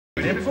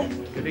Been here before?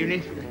 Good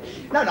evening.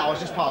 No, I was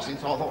just passing,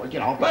 so I thought,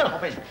 I'll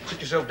pop in. Sit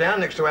yourself down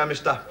next to our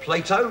Mr.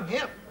 Plato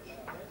here.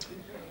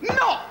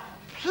 Not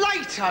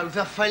Plato,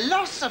 the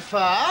philosopher.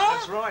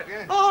 That's right,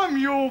 yeah. I'm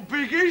your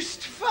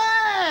biggest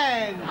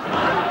fan.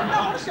 No,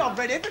 honestly, I've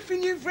read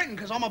everything you've written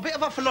because I'm a bit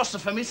of a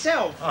philosopher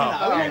myself. You know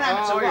what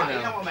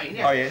I mean?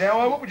 Yeah. Oh, yeah.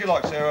 Now, what would you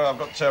like, sir? I've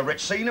got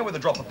Retsina with a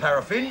drop of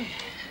paraffin,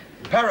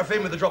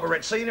 paraffin with a drop of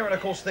Retsina, and,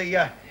 of course,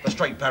 the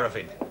straight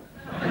paraffin.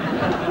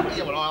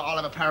 Yeah, well, I'll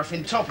have a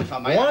paraffin top if I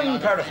may. One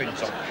paraffin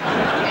top.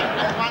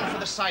 And one for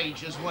the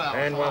sage as well.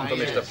 And one for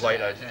Mr.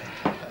 Plato.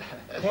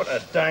 What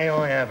a day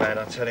I have had,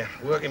 I tell you.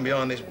 Working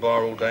behind this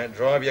bar all day, it'd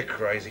drive you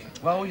crazy.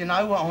 Well, you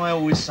know what I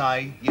always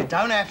say? You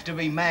don't have to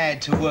be mad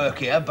to work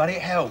here, but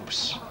it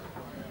helps.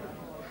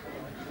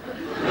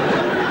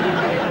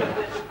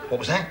 What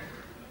was that?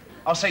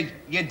 I said,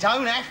 you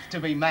don't have to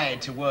be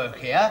mad to work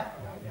here,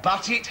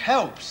 but it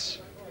helps.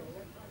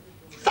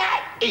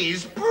 That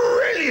is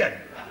brilliant!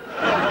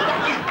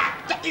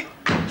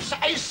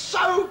 That is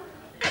so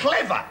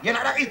clever. You know,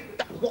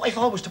 what if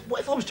I was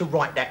to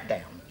write that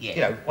down? Yeah.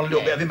 You know, on a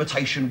little bit of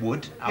imitation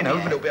wood, with a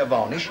little bit of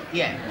varnish.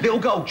 Yeah. Little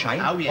gold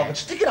chain. Oh, yeah. I could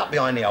stick it up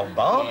behind the old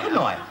bar, couldn't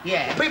I?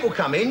 Yeah. People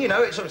come in,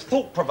 it's sort of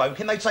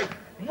thought-provoking. They'd say,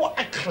 what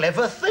a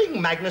clever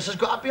thing Magnus has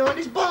got up behind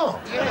his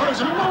bar. Yeah. Oh,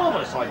 it's a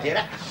marvellous idea,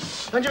 that.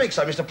 Don't you think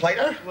so, Mr.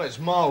 Plato? Well, it's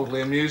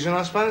mildly amusing,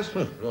 I suppose.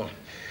 Well,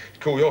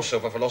 call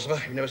yourself a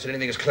philosopher. You've never said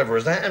anything as clever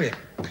as that, have you?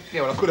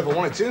 Yeah, well, I could if I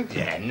wanted to.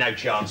 Yeah, no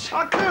chance.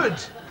 I could.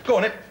 Go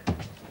on, then.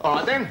 All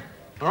right, then.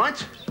 All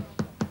right.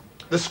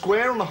 The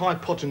square on the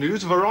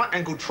hypotenuse of a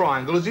right-angled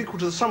triangle is equal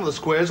to the sum of the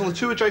squares on the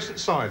two adjacent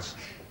sides.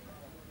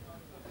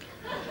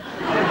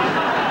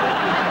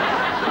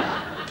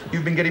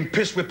 You've been getting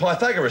pissed with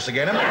Pythagoras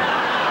again, haven't you?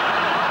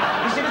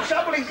 You see, the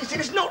trouble is,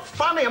 it's not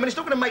funny. I mean, it's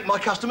not going to make my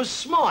customers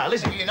smile,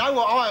 is it? You know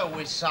what I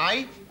always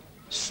say?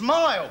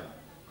 Smile.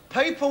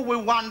 People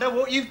will wonder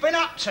what you've been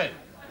up to.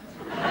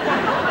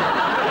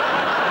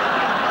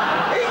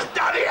 He's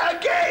done it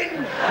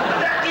again!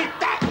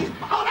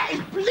 That is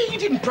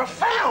bleeding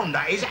profound,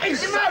 that is.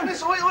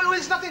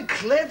 There's nothing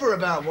clever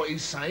about what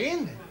he's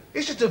saying.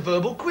 It's just a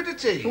verbal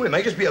quiddity. Well, it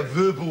may just be a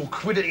verbal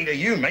quiddity to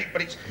you, mate,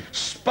 but it's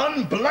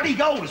spun bloody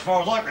gold as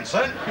far as I'm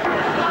concerned.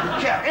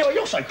 Yeah, anyway,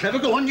 you're so clever.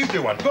 Go on, you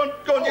do one. Go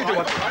on, you do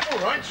one.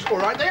 All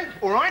right, then.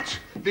 All right.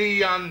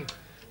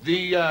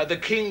 The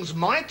king's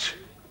might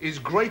is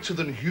greater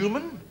than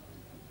human,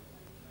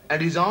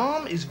 and his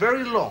arm is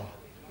very long.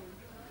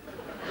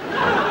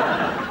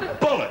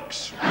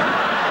 Bollocks.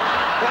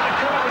 Well,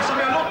 come up with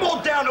something a lot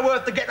more down to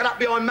earth to get that up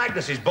behind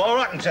Magnus's bar,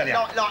 I can tell you.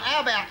 Like,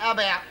 how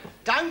about,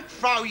 don't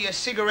throw your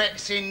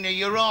cigarettes in the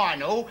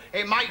urinal.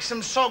 It makes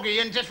them soggy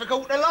and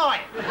difficult to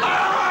light.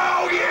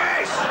 Oh,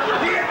 yes!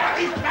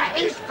 Yeah, that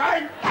is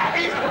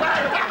fantastic!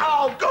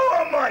 Oh, go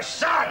on, my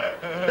son!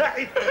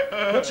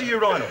 What's a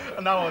urinal?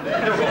 No idea.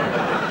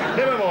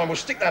 Never mind, we'll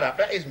stick that up.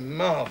 That is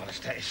marvellous,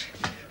 that is.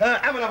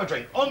 Have another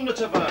drink. On the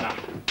Taverna.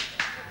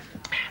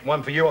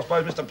 One for you, I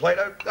suppose, Mr.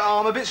 Plato? Oh,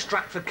 I'm a bit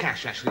strapped for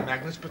cash, actually,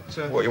 Magnus, but...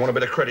 What, you want a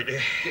bit of credit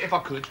here? If I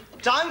could.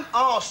 Don't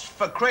ask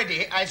for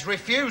credit, as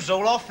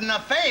refusal often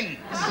offends.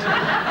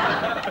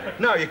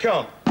 No, you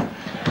can't.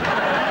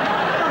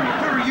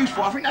 Very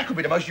useful. I think that could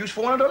be the most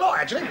useful one of the lot,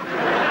 actually.